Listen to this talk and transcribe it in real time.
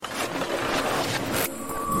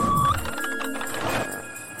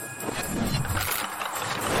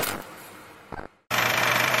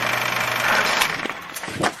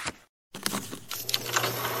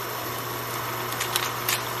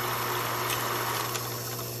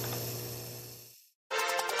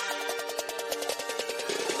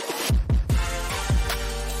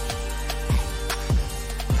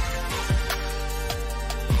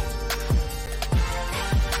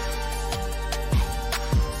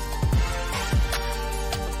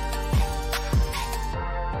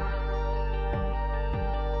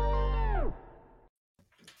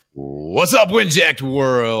What's up, Winject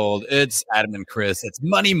World? It's Adam and Chris. It's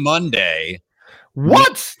Money Monday.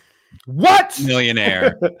 What?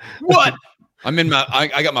 Millionaire. What? I'm in my.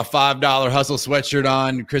 I got my $5 hustle sweatshirt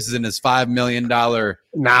on. Chris is in his $5 million.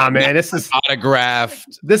 Nah, man, this is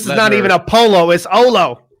autographed. This is not even a polo. It's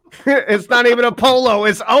Olo. It's not even a polo.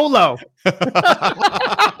 It's Olo.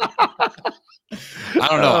 I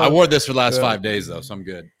don't know. I wore this for the last 5 days, though, so I'm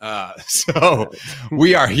good. So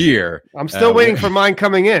we are here. I'm still waiting for mine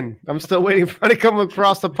coming in. I'm still waiting for it to come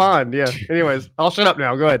across the pond. Yeah. Anyways, I'll shut up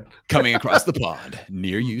now. Go ahead. Coming across the pond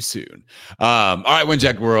near you soon. All right,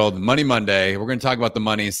 Winject World, Money Monday. We're going to talk about the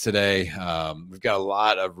monies today. We've got a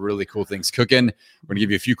lot of really cool things cooking. We're going to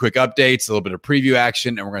give you a few quick updates, a little bit of preview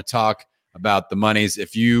action, and we're going to talk about the monies.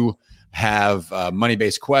 If you have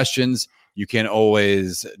money-based questions, you can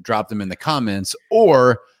always drop them in the comments,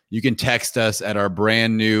 or you can text us at our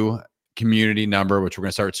brand new community number, which we're going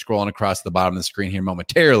to start scrolling across the bottom of the screen here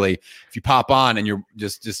momentarily. If you pop on and you're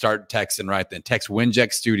just start texting right then, text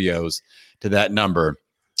Winject Studios to that number.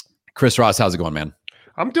 Chris Ross, how's it going, man?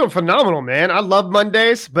 I'm doing phenomenal, man. I love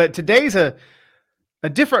Mondays, but today's a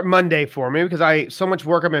different Monday for me because so much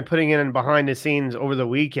work I've been putting in behind the scenes over the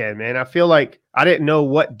weekend, man. I feel like I didn't know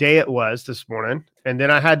what day it was this morning. And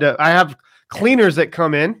then I have cleaners that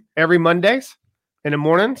come in every Mondays in the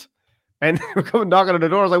mornings and come knocking on the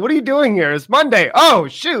door. I was like, what are you doing here? It's Monday. Oh,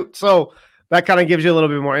 shoot. So that kind of gives you a little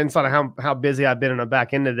bit more insight on how busy I've been in the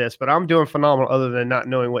back end of this, but I'm doing phenomenal other than not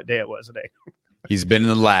knowing what day it was today. He's been in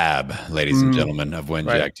the lab, ladies and gentlemen, of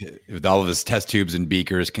Winject, right, with all of his test tubes and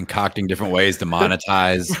beakers, concocting different ways to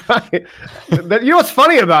monetize. Right. You know what's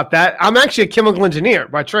funny about that? I'm actually a chemical engineer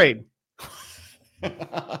by trade.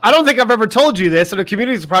 I don't think I've ever told you this, and the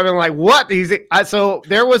community's probably like, what? So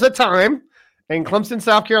there was a time in Clemson,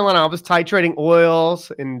 South Carolina, I was titrating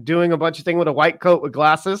oils and doing a bunch of things with a white coat with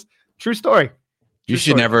glasses. True story. You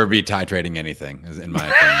should never be titrating anything, in my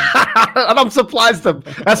opinion. And I'm surprised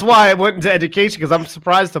that's why I went into education, because I'm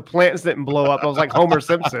surprised the plants didn't blow up. I was like Homer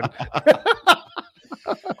Simpson.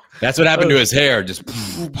 That's what happened to his hair. Just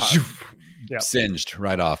singed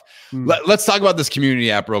right off. Let's talk about this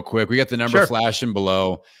community app real quick. We got the number flashing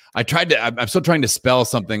below. I'm still trying to spell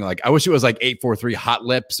something like, I wish it was like 843 hot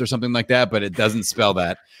lips or something like that, but it doesn't spell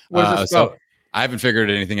that. What does it spell? So I haven't figured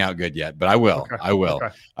anything out good yet, but I will. Okay. I will.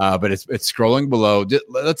 Okay. But it's scrolling below.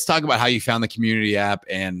 Let's talk about how you found the community app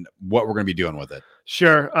and what we're going to be doing with it.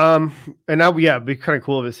 Sure. And now, it'd be kind of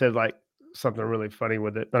cool if it said like something really funny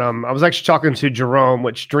with it. But I was actually talking to Jerome,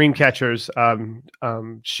 which Dreamcatcher's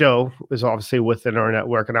show is obviously within our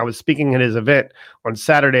network, and I was speaking at his event on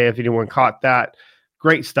Saturday. If anyone caught that,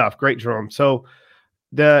 great stuff, great Jerome. So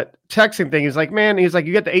the texting thing is like, man, he's like,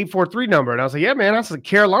 you get the 843 number. And I was like, yeah, man, that's like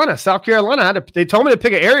Carolina, South Carolina. They told me to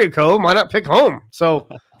pick an area code. Why not pick home? So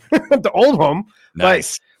the old home.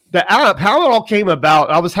 Nice. But the app, how it all came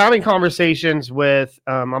about, I was having conversations with,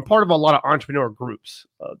 I'm part of a lot of entrepreneur groups,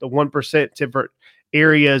 the 1% different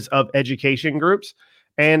areas of education groups.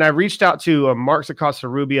 And I reached out to Mark Acosta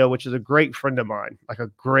Rubio, which is a great friend of mine, like a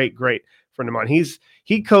great, great friend of mine.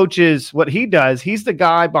 He coaches what he does. He's the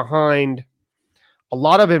guy behind a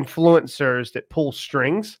lot of influencers that pull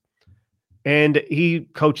strings, and he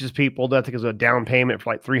coaches people that I think is a down payment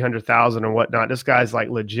for like $300,000 and whatnot. This guy's like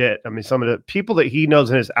legit. I mean, some of the people that he knows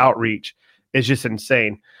in his outreach is just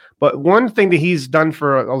insane. But one thing that he's done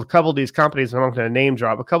for a couple of these companies, and I'm not going to name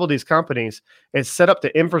drop, a couple of these companies, is set up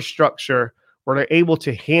the infrastructure where they're able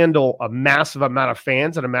to handle a massive amount of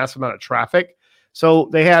fans and a massive amount of traffic. So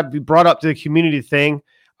they have brought up to the community thing.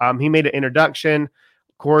 He made an introduction.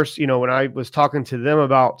 Of course, when I was talking to them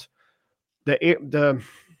about the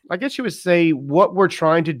I guess you would say what we're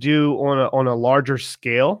trying to do on a larger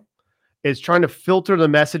scale is trying to filter the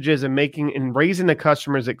messages and raising the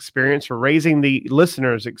customer's experience or raising the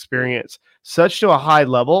listener's experience such to a high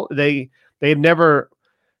level. They've never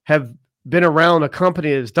have been around a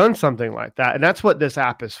company that's done something like that. And that's what this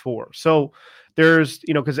app is for. So there's,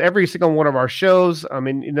 because every single one of our shows, I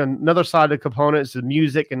mean, another side of the component is the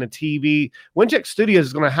music and the TV. Winject Studios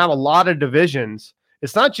is going to have a lot of divisions.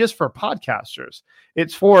 It's not just for podcasters.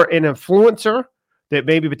 It's for an influencer that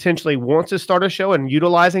maybe potentially wants to start a show and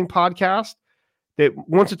utilizing podcast, that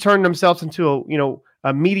wants to turn themselves into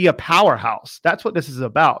a media powerhouse. That's what this is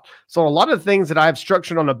about. So a lot of the things that I've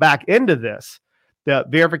structured on the back end of this, the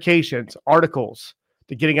verifications, articles,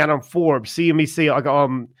 the getting out on Forbes,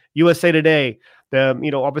 CNBC, USA Today,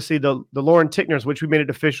 obviously the Lauren Tickners, which we made it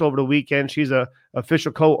official over the weekend. She's a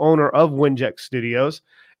official co-owner of Winject Studios,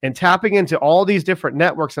 and tapping into all these different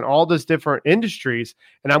networks and all these different industries.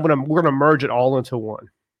 And we're gonna merge it all into one.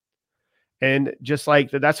 And just like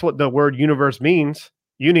that's what the word universe means,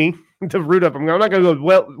 uni, the root of them. I'm not going to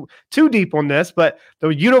go too deep on this, but the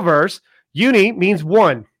universe, uni means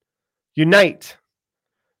one, unite.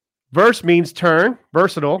 Verse means turn,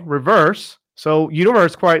 versatile, reverse. So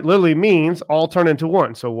universe quite literally means all turn into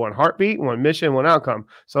one. So one heartbeat, one mission, one outcome.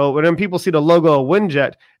 So when people see the logo of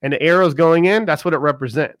Windjet and the arrows going in, that's what it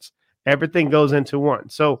represents. Everything goes into one.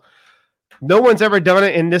 So no one's ever done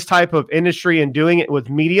it in this type of industry and doing it with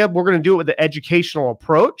media. We're going to do it with the educational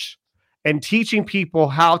approach and teaching people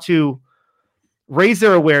how to raise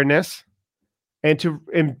their awareness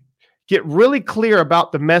and get really clear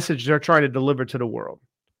about the message they're trying to deliver to the world.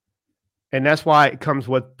 And that's why it comes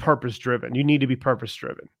with purpose-driven. You need to be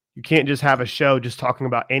purpose-driven. You can't just have a show just talking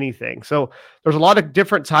about anything. So there's a lot of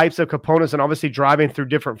different types of components and obviously driving through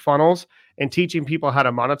different funnels and teaching people how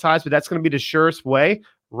to monetize, but that's going to be the surest way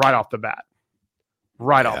right off the bat.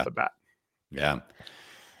 Off the bat. Yeah.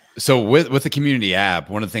 So with the community app,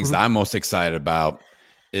 one of the things that I'm most excited about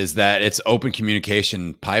is that it's open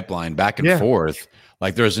communication pipeline back and forth.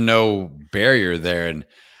 Like there's no barrier there. And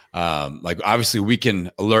like obviously we can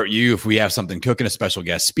alert you if we have something cooking, a special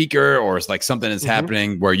guest speaker, or it's like something is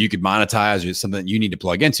happening where you could monetize or something that you need to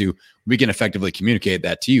plug into. We can effectively communicate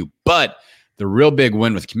that to you. But the real big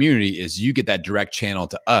win with community is you get that direct channel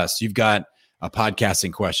to us. You've got a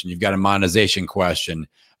podcasting question. You've got a monetization question.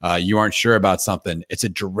 You aren't sure about something. It's a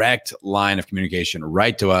direct line of communication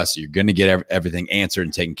right to us. You're going to get everything answered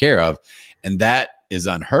and taken care of. And that is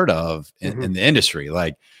unheard of in the industry.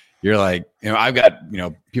 Like, you're like, I've got,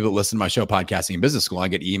 people that listen to my show, Podcasting and Business School. I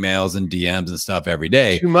get emails and DMs and stuff every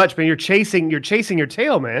day. Too much, man. You're chasing your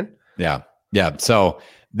tail, man. Yeah. Yeah. So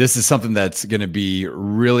this is something that's going to be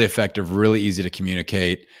really effective, really easy to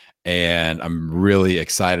communicate. And I'm really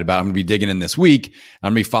excited about it. I'm going to be digging in this week.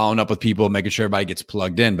 I'm going to be following up with people, making sure everybody gets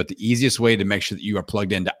plugged in. But the easiest way to make sure that you are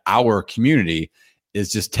plugged into our community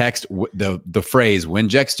is just text the phrase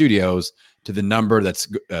Winject Studios to the number that's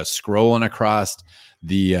scrolling across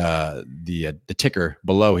the ticker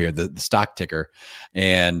below here, the stock ticker.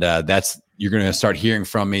 And you're going to start hearing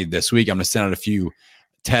from me this week. I'm going to send out a few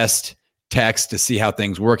test texts to see how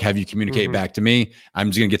things work, have you communicate back to me. I'm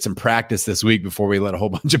just going to get some practice this week before we let a whole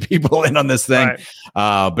bunch of people in on this thing. Right.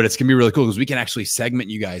 But it's going to be really cool because we can actually segment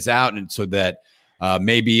you guys out. And so that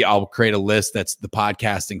maybe I'll create a list that's the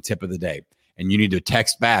podcasting tip of the day. And you need to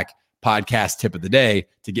text back podcast tip of the day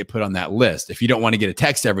to get put on that list. If you don't want to get a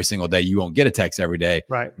text every single day, you won't get a text every day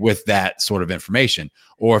with that sort of information.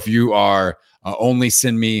 Or if you are only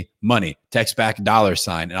send me money, text back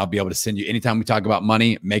 $, and I'll be able to send you anytime we talk about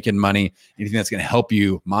money, making money, anything that's going to help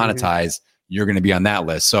you monetize, you're going to be on that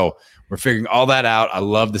list. So we're figuring all that out. I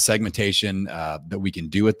love the segmentation that we can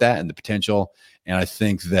do with that and the potential. And I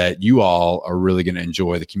think that you all are really going to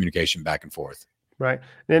enjoy the communication back and forth. Right.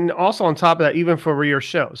 And also on top of that, even for your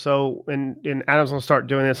show. So, and Adam's going to start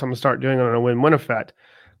doing this. I'm going to start doing it on a win-win effect,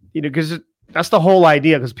 because that's the whole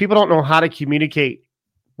idea, because people don't know how to communicate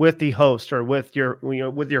with the host or with your,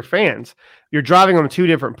 with your fans. You're driving them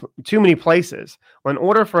too many places. Well, in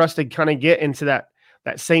order for us to kind of get into that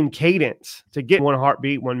same cadence, to get one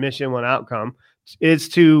heartbeat, one mission, one outcome, is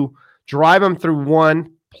to drive them through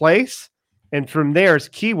one place. And from there is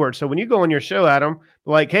keywords. So when you go on your show, Adam,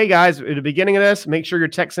 like, hey guys, at the beginning of this, make sure you're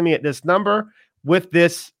texting me at this number with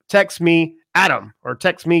this, text me Adam or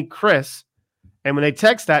text me Chris. And when they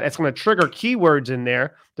text that, it's going to trigger keywords in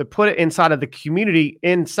there to put it inside of the community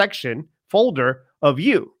in section folder of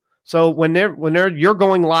you. So when you're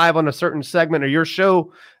going live on a certain segment or your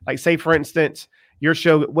show, like say for instance, your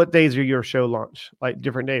show, what days are your show launch? Like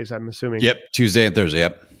different days, I'm assuming. Yep. Tuesday and Thursday.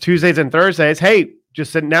 Yep. Tuesdays and Thursdays. Hey,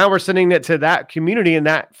 now we're sending it to that community in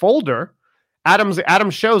that folder. Adam's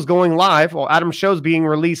show's going live. Well, Adam's show's being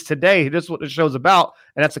released today. This is what the show's about.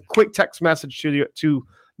 And that's a quick text message to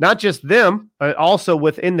not just them, but also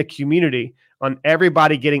within the community on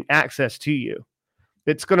everybody getting access to you.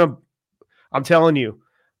 I'm telling you,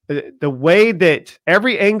 the way that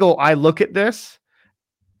every angle I look at this,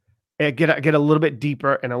 I get a little bit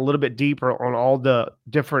deeper and a little bit deeper on all the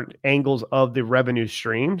different angles of the revenue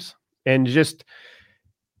streams. And just,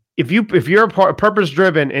 if you're purpose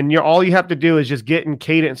driven and all you have to do is just get in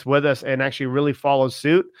cadence with us and actually really follow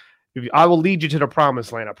suit, I will lead you to the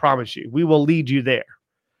promised land. I promise you, we will lead you there,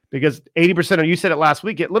 because 80% of, you said it last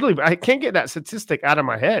week, I can't get that statistic out of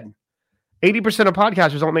my head. 80% of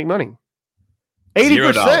podcasters don't make money.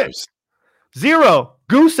 80%. Zero.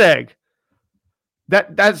 Goose egg.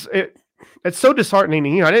 That's it. It's so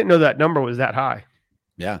disheartening. I didn't know that number was that high.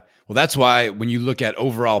 Yeah. Well, that's why when you look at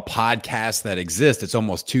overall podcasts that exist, it's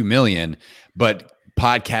almost 2 million, but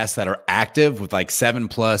podcasts that are active with like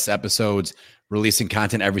 7+ episodes releasing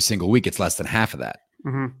content every single week, it's less than half of that.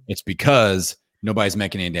 It's because nobody's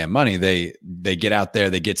making any damn money. They get out there,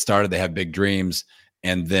 they get started, they have big dreams,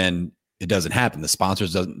 and then it doesn't happen. The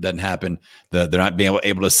sponsors doesn't happen. They're not being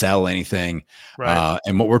able to sell anything. Right.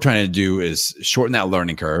 And what we're trying to do is shorten that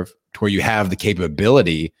learning curve to where you have the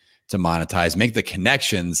capability to monetize, make the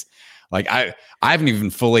connections. Like I haven't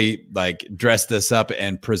even fully like dressed this up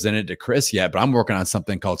and presented to Chris yet, but I'm working on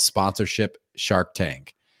something called Sponsorship Shark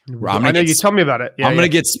Tank. I know you told me about it. Yeah, I'm going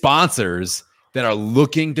to get sponsors that are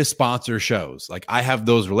looking to sponsor shows. Like I have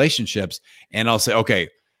those relationships, and I'll say, okay,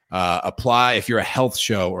 apply if you're a health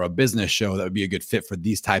show or a business show that would be a good fit for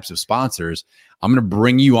these types of sponsors. I'm going to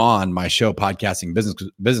bring you on my show, Podcasting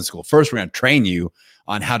Business School. First, we're going to train you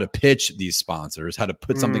on how to pitch these sponsors, how to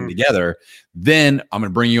put something together. Then I'm going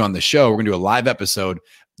to bring you on the show. We're going to do a live episode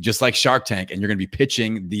just like Shark Tank, and you're going to be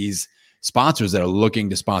pitching these sponsors that are looking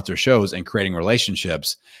to sponsor shows and creating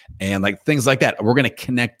relationships and like things like that. We're going to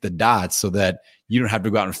connect the dots so that you don't have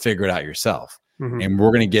to go out and figure it out yourself. And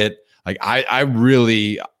we're going to get like,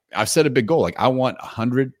 I've set a big goal. Like I want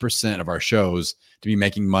 100% of our shows to be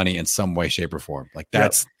making money in some way, shape, or form. Like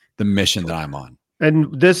that's the mission that I'm on.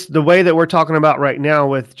 And the way that we're talking about right now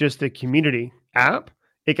with just the community app,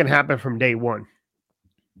 it can happen from day one.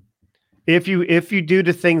 If you do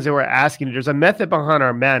the things that we're asking, there's a method behind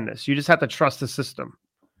our madness. You just have to trust the system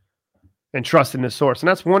and trust in the source. And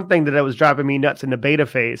that's one thing that was driving me nuts in the beta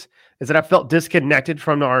phase, is that I felt disconnected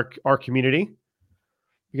from our community.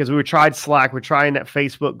 Because we tried Slack, we're trying that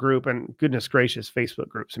Facebook group, and goodness gracious, Facebook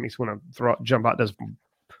groups. It makes me want to jump out this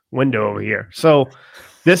window over here. So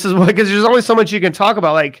this is what, because there's only so much you can talk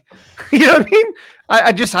about. Like, you know what I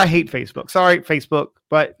mean? I hate Facebook. Sorry, Facebook,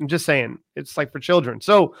 but I'm just saying it's like for children.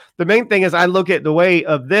 So the main thing is I look at the way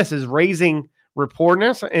of this is raising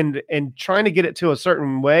rapportness and trying to get it to a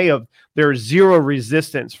certain way of there's zero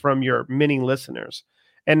resistance from your many listeners.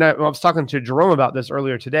 And I was talking to Jerome about this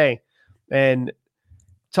earlier today, and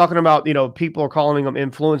talking about, people are calling him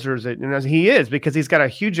influencers, and as he is, because he's got a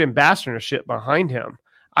huge ambassadorship behind him.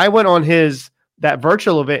 I went on that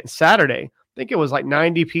virtual event Saturday. I think it was like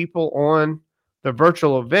 90 people on the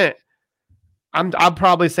virtual event. I'll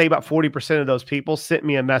probably say about 40% of those people sent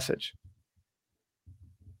me a message.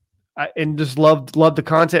 And just loved the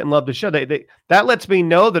content and loved the show. That lets me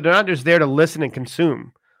know that they're not just there to listen and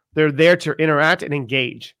consume. They're there to interact and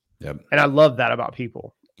engage. Yep. And I love that about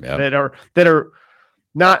people that are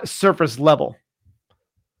not surface level.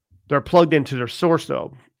 They're plugged into their source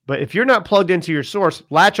though. But if you're not plugged into your source,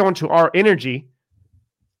 latch onto our energy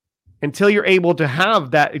until you're able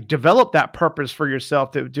to develop that purpose for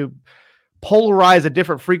yourself to polarize a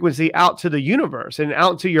different frequency out to the universe and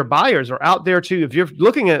out to your buyers, or out there too. If you're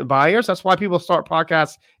looking at buyers, that's why people start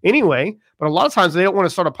podcasts anyway. But a lot of times they don't want to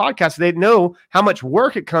start a podcast. They know how much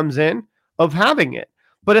work it comes in of having it,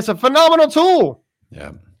 but it's a phenomenal tool.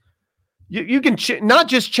 Yeah. You can not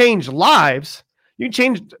just change lives, you can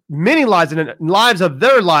change many lives and lives of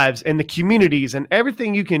their lives and the communities and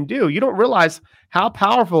everything you can do. You don't realize how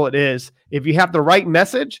powerful it is if you have the right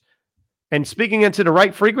message and speaking into the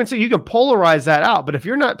right frequency. You can polarize that out. But if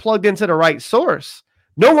you're not plugged into the right source,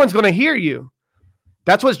 no one's going to hear you.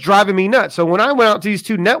 That's what's driving me nuts. So when I went out to these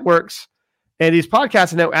two networks and these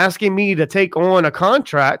podcasts, and they were asking me to take on a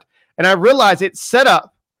contract, and I realized it's set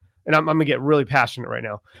up, and I'm going to get really passionate right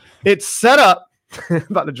now. It's set up, I'm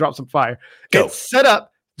about to drop some fire. Go. It's set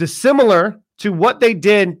up dissimilar to what they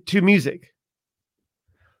did to music.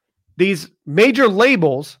 These major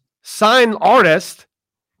labels sign artists,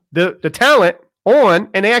 the talent on,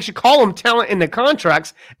 and they actually call them talent in the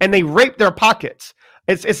contracts, and they rape their pockets.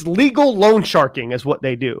 It's legal loan sharking is what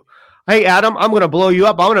they do. Hey, Adam, I'm going to blow you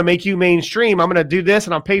up. I'm going to make you mainstream. I'm going to do this,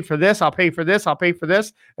 and I'll pay for this. I'll pay for this. I'll pay for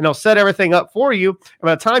this. And they'll set everything up for you. And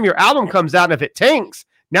by the time your album comes out, and if it tanks,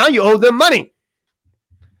 now you owe them money.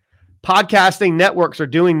 Podcasting networks are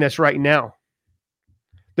doing this right now.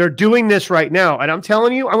 They're doing this right now. And I'm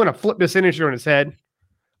telling you, I'm going to flip this industry on its head.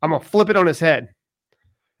 I'm going to flip it on its head.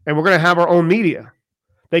 And we're going to have our own media.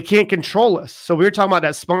 They can't control us. So we were talking about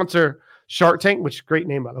that sponsor Shark Tank, which is a great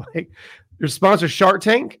name, by the way. Your sponsor Shark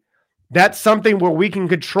Tank. That's something where we can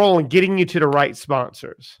control and getting you to the right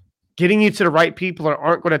sponsors, getting you to the right people that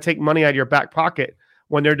aren't going to take money out of your back pocket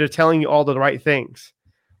when they're just telling you all the right things.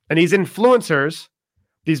 And these influencers,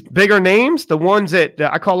 these bigger names, the ones that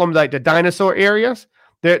I call them like the dinosaur areas,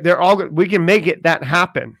 they're all, we can make that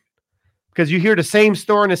happen because you hear the same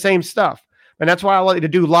story and the same stuff. And that's why I like to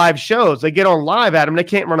do live shows. They get on live, Adam, they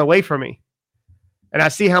can't run away from me. And I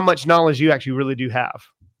see how much knowledge you actually really do have.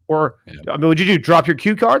 Or, I mean, would you drop your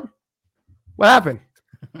cue card? What happened?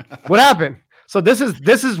 What happened? So this is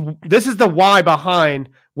the why behind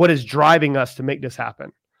what is driving us to make this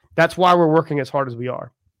happen. That's why we're working as hard as we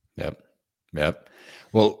are. Yep. Yep.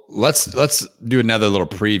 Well, let's do another little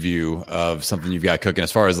preview of something you've got cooking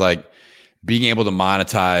as far as like being able to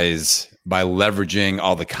monetize by leveraging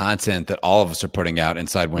all the content that all of us are putting out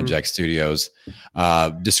inside WinJack Studios.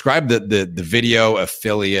 Describe the video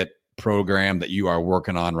affiliate program that you are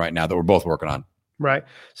working on right now, that we're both working on. Right.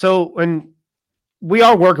 So, and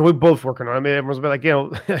we're both working on it. I mean, everyone's been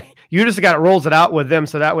like, you just rolls it out with them.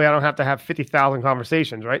 So that way I don't have to have 50,000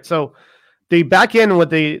 conversations. Right. So the back end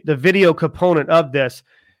with the video component of this,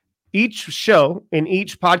 each show and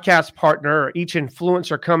each podcast partner or each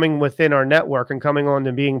influencer coming within our network and coming on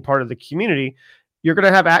and being part of the community, you're going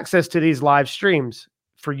to have access to these live streams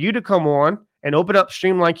for you to come on and open up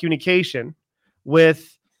streamline communication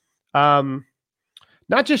with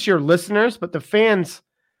not just your listeners, but the fans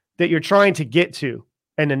that you're trying to get to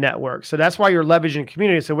in the network. So that's why you're leveraging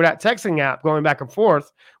community. So with that texting app going back and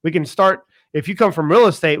forth, we can start, if you come from real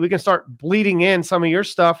estate, we can start bleeding in some of your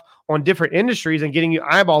stuff on different industries and getting you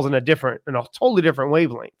eyeballs in a totally different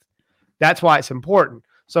wavelength. That's why it's important.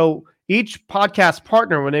 So each podcast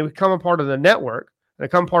partner, when they become a part of the network, they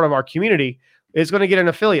become part of our community, is going to get an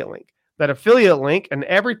affiliate link. That affiliate link and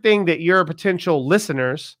everything that your potential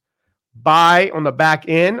listeners buy on the back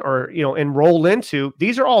end or enroll into,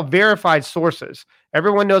 these are all verified sources.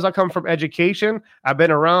 Everyone knows I come from education. I've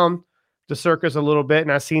been around the circus a little bit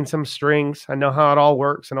and I've seen some strings. I know how it all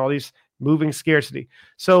works and all these moving scarcity.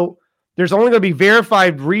 So there's only going to be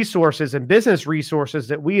verified resources and business resources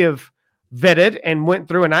that we have vetted and went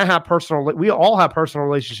through, and we all have personal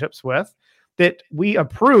relationships with, that we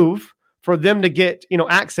approve for them to get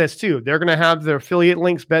access to. They're going to have their affiliate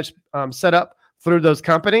links set up through those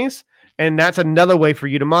companies. And that's another way for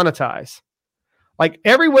you to monetize. Like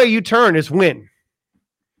every way you turn is win.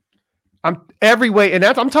 Every way. And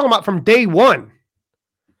I'm talking about from day one.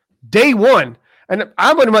 Day one. And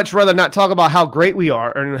I would much rather not talk about how great we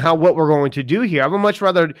are and what we're going to do here. I would much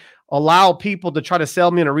rather allow people to try to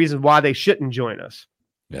sell me on a reason why they shouldn't join us.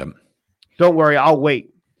 Yep. Don't worry. I'll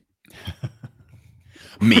wait.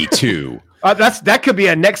 Me too. That could be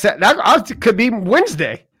that could be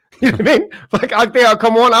Wednesday. You know what I mean? Like, I think I'll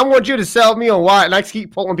come on. I want you to sell me on why, and I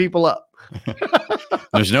keep pulling people up.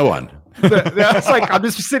 There's no one. That's like, I'm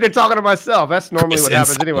just sitting there talking to myself. That's normally what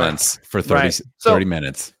happens anyway. For 30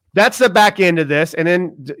 minutes. That's the back end of this. And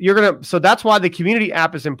then so that's why the community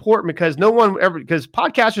app is important, because because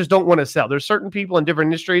podcasters don't want to sell. There's certain people in different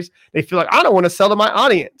industries, they feel like, I don't want to sell to my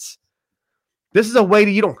audience. This is a way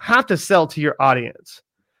that you don't have to sell to your audience.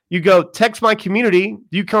 You go text my community.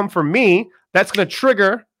 You come from me. That's going to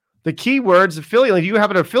trigger the keywords affiliate link. You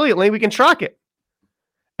have an affiliate link, we can track it.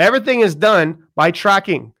 Everything is done by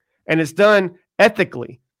tracking, and it's done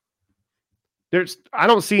ethically. I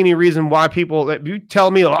don't see any reason why people, that you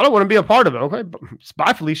tell me, I don't want to be a part of it. Okay,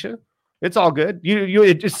 bye, Felicia. It's all good. You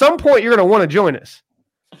at some point you're going to want to join us,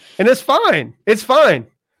 and it's fine. It's fine.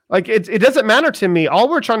 Like it doesn't matter to me. All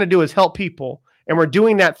we're trying to do is help people, and we're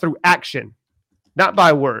doing that through action, not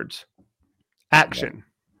by words. Action.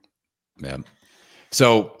 Yeah.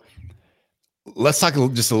 So let's talk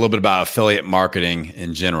just a little bit about affiliate marketing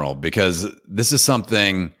in general, because this is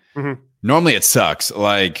something normally it sucks.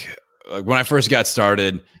 Like when I first got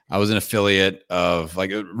started, I was an affiliate of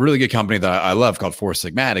like a really good company that I love called Four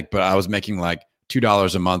Sigmatic, but I was making like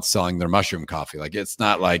 $2 a month selling their mushroom coffee. Like, it's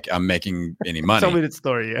not like I'm making any money. Tell me the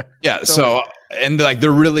story. Yeah. Yeah. So, and like,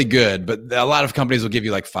 they're really good, but a lot of companies will give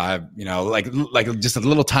you like five, like just a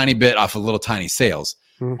little tiny bit off of little tiny sales.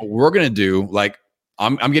 What we're going to do, like,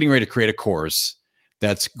 I'm getting ready to create a course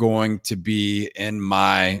that's going to be in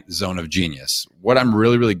my zone of genius. What I'm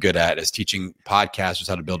really, really good at is teaching podcasters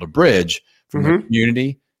how to build a bridge from a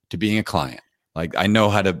community to being a client. Like,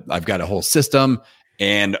 I've got a whole system,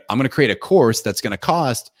 and I'm going to create a course that's going to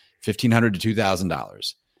cost $1,500 to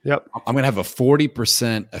 $2,000. Yep. I'm going to have a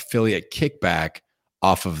 40% affiliate kickback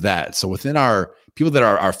off of that. So within our people that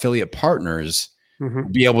are our affiliate partners,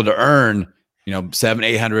 be able to earn,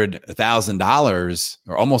 $700, $800, $1,000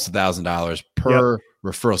 or almost $1,000 per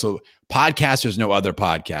referral. So podcasters know other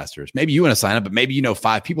podcasters. Maybe you want to sign up, but maybe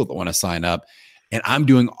 5 people that want to sign up, and I'm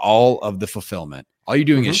doing all of the fulfillment. All you're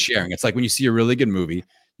doing is sharing. It's like when you see a really good movie,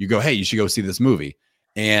 you go, hey, you should go see this movie.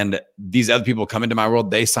 And these other people come into my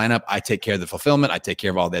world, they sign up. I take care of the fulfillment. I take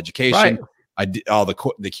care of all the education. Right. I did all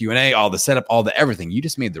the Q&A, all the setup, all the everything. You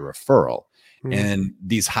just made the referral. And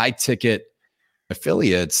these high ticket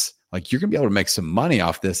affiliates, like, you're going to be able to make some money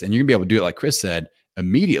off this, and you're going to be able to do it, like Chris said,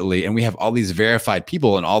 immediately. And we have all these verified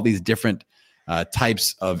people in all these different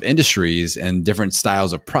types of industries and different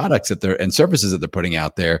styles of products and services that they're putting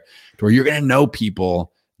out there, to where you're going to know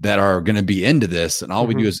people that are going to be into this. And all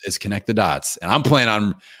we do is connect the dots. And I'm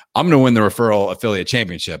going to win the referral affiliate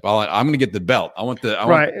championship. I'm going to get the belt. I want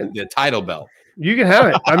the title belt. You can have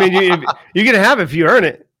it. I mean, you can have it if you earn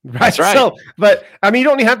it. Right. That's right. So, but I mean, you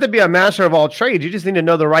don't have to be a master of all trades. You just need to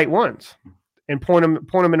know the right ones and point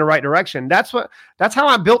them in the right direction. That's how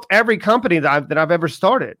I built every company that I've ever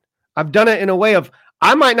started. I've done it in a way of,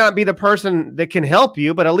 I might not be the person that can help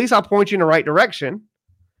you, but at least I'll point you in the right direction.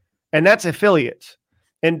 And that's affiliates.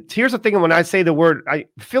 And here's the thing. When I say the word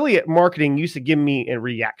affiliate marketing used to give me a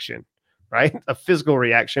reaction, right? A physical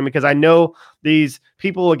reaction, because I know these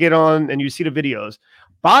people will get on and you see the videos.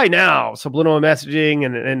 Buy now, subliminal messaging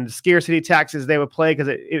and scarcity taxes they would play, because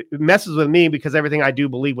it messes with me, because everything I do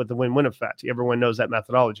believe with the win-win effect. Everyone knows that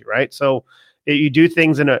methodology, right? So you do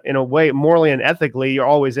things in a way morally and ethically, you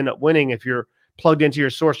always end up winning if you're plugged into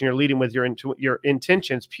your source and you're leading with your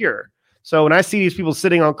intentions pure. So when I see these people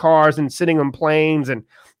sitting on cars and sitting on planes and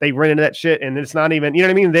they rent into that shit and it's not even, you know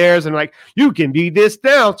what I mean? Theirs, and like, you can be this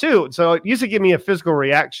now too. So it used to give me a physical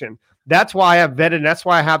reaction. That's why I've vetted. And that's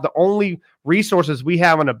why I have the only resources we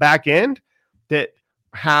have on the back end that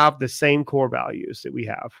have the same core values that we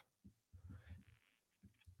have.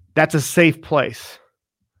 That's a safe place.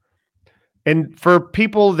 And for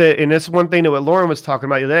people and this one thing that what Lauren was talking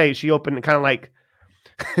about today, she opened kind of like,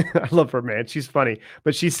 I love her, man. She's funny,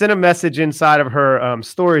 but she sent a message inside of her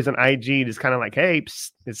stories on IG. Just kind of like, hey,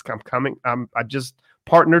 it's coming. I just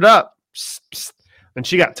partnered up. Psst, psst. And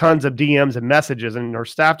she got tons of DMs and messages, and her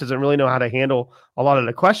staff doesn't really know how to handle a lot of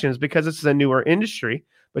the questions because this is a newer industry.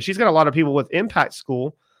 But she's got a lot of people with Impact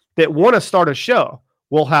School that want to start a show.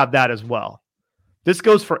 We'll have that as well. This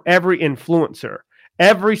goes for every influencer.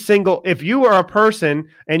 If you are a person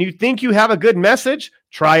and you think you have a good message,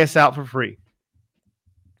 try us out for free.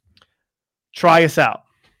 Try us out.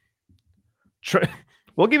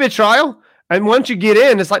 We'll give you a trial. And once you get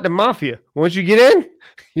in, it's like the mafia. Once you get in,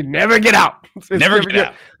 you never get out. Never get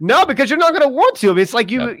out. No, because you're not going to want to. It's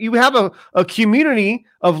like you have a community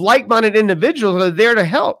of like-minded individuals that are there to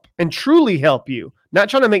help and truly help you. Not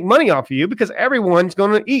trying to make money off of you, because everyone's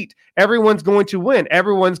going to eat. Everyone's going to win.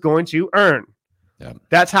 Everyone's going to earn. Yep.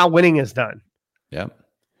 That's how winning is done. Yeah.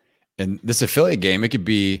 And this affiliate game, it could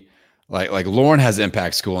be like Lauren has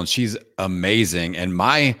Impact School and she's amazing. And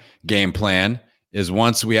my game plan is,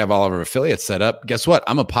 once we have all of our affiliates set up, guess what?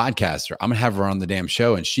 I'm a podcaster. I'm going to have her on the damn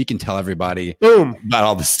show and she can tell everybody about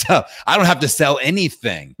all this stuff. I don't have to sell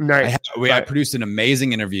anything. Nice. I produced an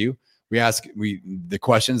amazing interview. We ask the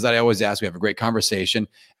questions that I always ask. We have a great conversation.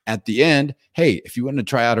 At the end, hey, if you want to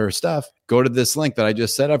try out her stuff, go to this link that I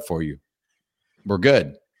just set up for you. We're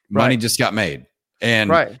good. Money just got made.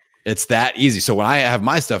 And it's that easy. So when I have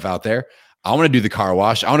my stuff out there, I want to do the car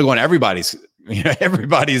wash. I want to go on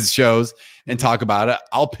everybody's shows and talk about it.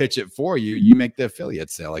 I'll pitch it for you. You make the affiliate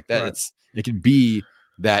sale like that. It can be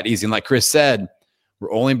that easy. And like Chris said,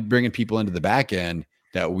 we're only bringing people into the back end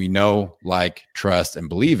that we know, like, trust, and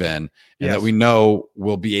believe in, and that we know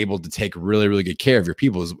will be able to take really, really good care of your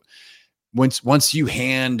people. Once you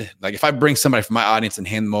if I bring somebody from my audience and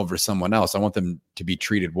hand them over to someone else, I want them to be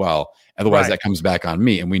treated well. Otherwise, that comes back on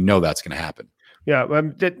me, and we know that's going to happen. Yeah,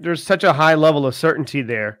 there's such a high level of certainty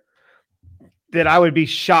there that I would be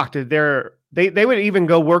shocked if they would even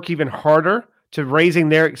go work even harder to raising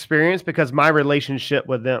their experience because my relationship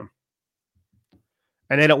with them.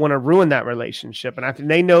 And they don't want to ruin that relationship. And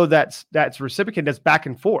they know that's reciprocated, that's back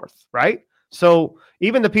and forth, right? So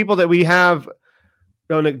even the people that we have,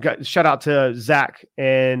 shout out to Zach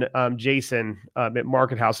and Jason at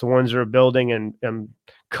Market House, the ones that are building and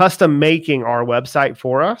custom making our website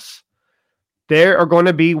for us. They are going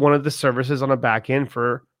to be one of the services on the back end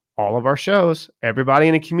for all of our shows. Everybody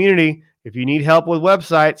in the community, if you need help with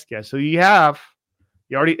websites, guess who you have?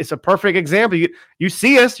 It's a perfect example. You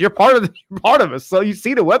see us, you're part of us. So you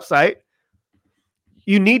see the website.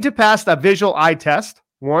 You need to pass that visual eye test.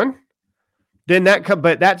 One, then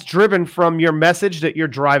but that's driven from your message that you're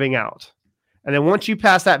driving out. And then once you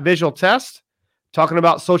pass that visual test, talking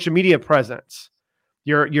about social media presence,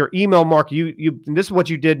 your email marketing, this is what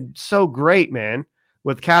you did so great, man,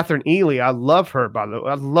 with Catherine Ely. I love her, by the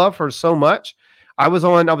way. I love her so much. I was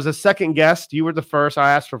a second guest. You were the first.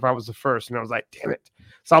 I asked her if I was the first, and I was like, damn it.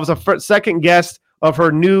 So I was a second guest of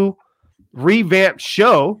her new revamped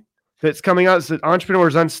show that's coming out. It's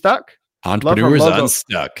Entrepreneurs Unstuck. Entrepreneurs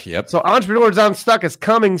Unstuck. Yep. So Entrepreneurs Unstuck is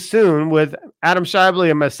coming soon with Adam Schaeuble,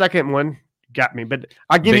 and my second one got me. But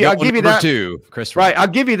I'll give you that too, Chris. Right. I'll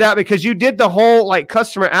give you that because you did the whole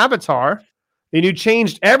customer avatar and you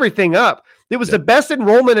changed everything up. It was the best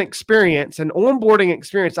enrollment experience and onboarding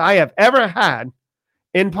experience I have ever had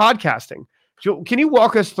in podcasting. Can you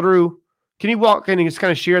walk us through Can you walk in and just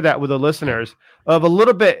kind of share that with the listeners of a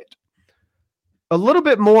little bit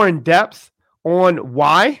more in depth on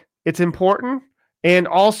why it's important, and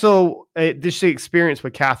also just the experience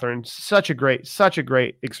with Catherine? Such a great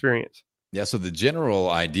experience. Yeah. So the general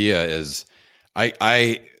idea is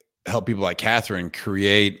I help people like Catherine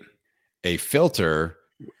create a filter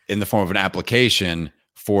in the form of an application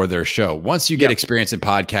for their show. Once you get experience in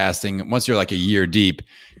podcasting, once you're like a year deep,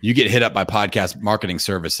 you get hit up by podcast marketing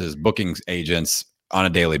services, booking agents on a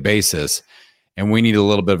daily basis. And we need a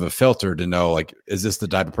little bit of a filter to know, like, is this the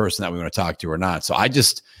type of person that we want to talk to or not? So I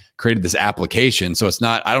just created this application. So it's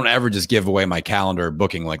not, I don't ever just give away my calendar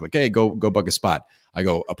booking like, hey, go book a spot. I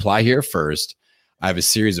go apply here first. I have a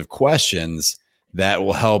series of questions that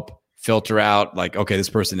will help filter out like, okay, this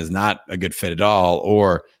person is not a good fit at all,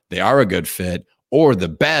 or they are a good fit, or the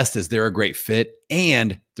best is they're a great fit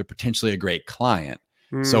and they're potentially a great client.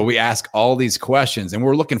 So we ask all these questions, and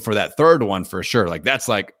we're looking for that third one for sure. Like that's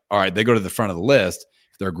like, all right, they go to the front of the list.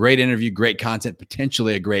 If they're a great interview, great content,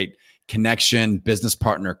 potentially a great connection, business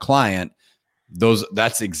partner, client,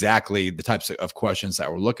 that's exactly the types of questions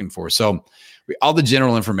that we're looking for. So all the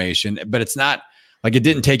general information, but it's not like it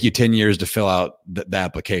didn't take you 10 years to fill out the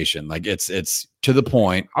application. Like it's to the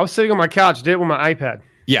point. I was sitting on my couch, did it with my iPad.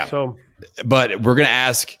 Yeah. So, but we're going to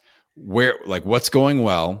ask what's going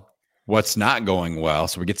well, what's not going well.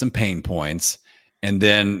 So we get some pain points. And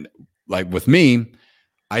then like with me,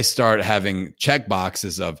 I start having check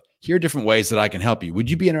boxes of, here are different ways that I can help you. Would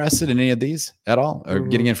you be interested in any of these at all, or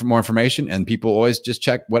getting in for more information? And people always just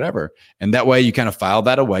check whatever. And that way you kind of file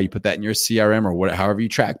that away. You put that in your CRM or however you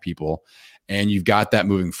track people, and you've got that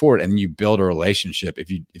moving forward. And you build a relationship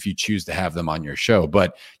if you choose to have them on your show.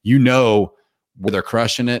 But you know where they're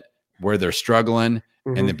crushing it, where they're struggling,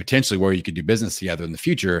 and then potentially where you could do business together in the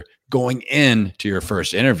future going into your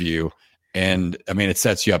first interview. And I mean, it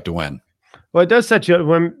sets you up to win. Well, it does set you up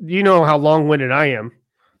when you know how long-winded I am.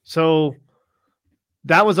 So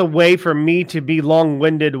that was a way for me to be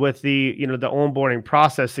long-winded with the onboarding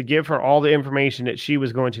process, to give her all the information that she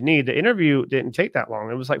was going to need. The interview didn't take that long.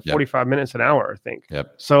 It was like 45 minutes, an hour, I think.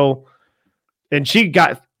 Yep. So, and she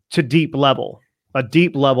got to a deep level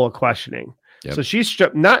of questioning. Yep. So she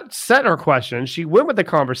not set her questions. She went with the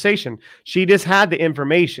conversation. She just had the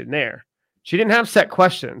information there. She didn't have set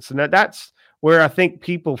questions. And that's where I think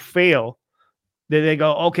people fail. They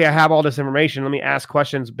go, okay, I have all this information. Let me ask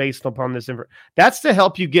questions based upon this information. That's to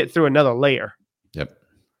help you get through another layer. Yep.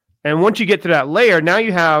 And once you get to that layer, now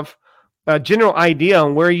you have a general idea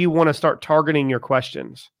on where you want to start targeting your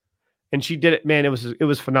questions. And she did it, man. It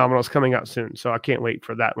was phenomenal. It's coming out soon, so I can't wait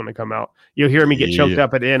for that one to come out. You'll hear me get choked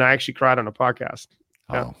up at the end. I actually cried on a podcast.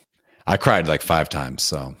 Yeah. Oh, I cried like 5 times.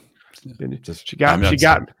 So she got me,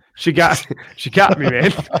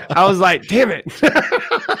 man. I was like, damn it.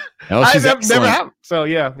 No, I've never happened. So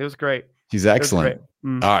yeah, it was great. She's excellent.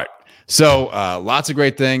 All right. So lots of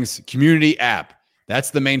great things. Community app.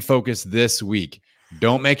 That's the main focus this week.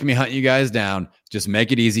 Don't make me hunt you guys down. Just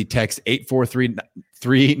make it easy. Text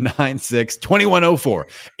 843-396-2104.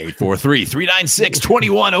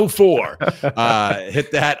 843-396-2104.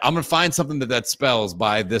 Hit that. I'm going to find something that spells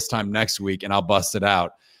by this time next week, and I'll bust it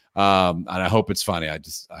out. And I hope it's funny. I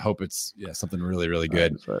hope it's something really, really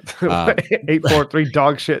good.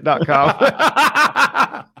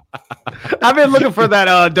 843dogshit.com. I've been looking for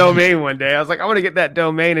that domain one day. I was like, I want to get that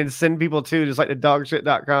domain and send people to just like the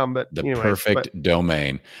dogshit.com. But perfect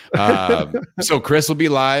domain. So Chris will be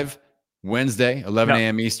live Wednesday, 11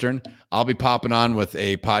 a.m. Eastern. I'll be popping on with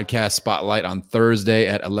a podcast spotlight on Thursday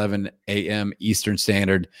at 11 a.m. Eastern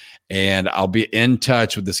Standard. And I'll be in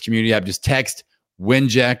touch with this community app. Just text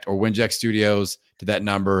Winject or Winject Studios to that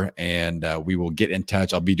number, and we will get in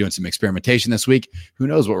touch. I'll be doing some experimentation this week. Who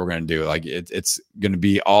knows what we're going to do? Like it's going to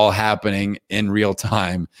be all happening in real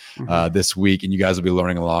time this week, and you guys will be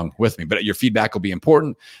learning along with me. But your feedback will be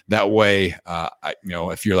important. That way,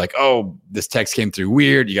 if you're like, oh, this text came through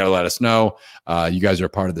weird, you got to let us know. You guys are a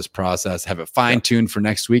part of this process. Have it fine-tuned for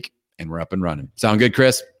next week, and we're up and running. Sound good,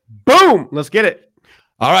 Chris? Boom! Let's get it.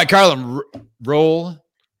 All right, Carlin, roll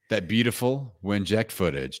that beautiful Winject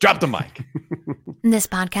footage. Drop the mic. This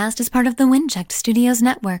podcast is part of the Winject Studios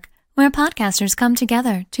network, where podcasters come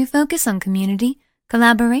together to focus on community,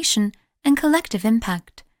 collaboration, and collective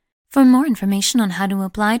impact. For more information on how to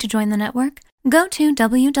apply to join the network, go to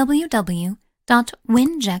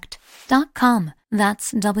www.winject.com.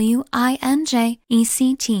 That's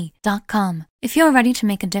WINJECT.com. If you're ready to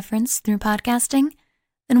make a difference through podcasting,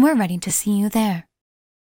 then we're ready to see you there.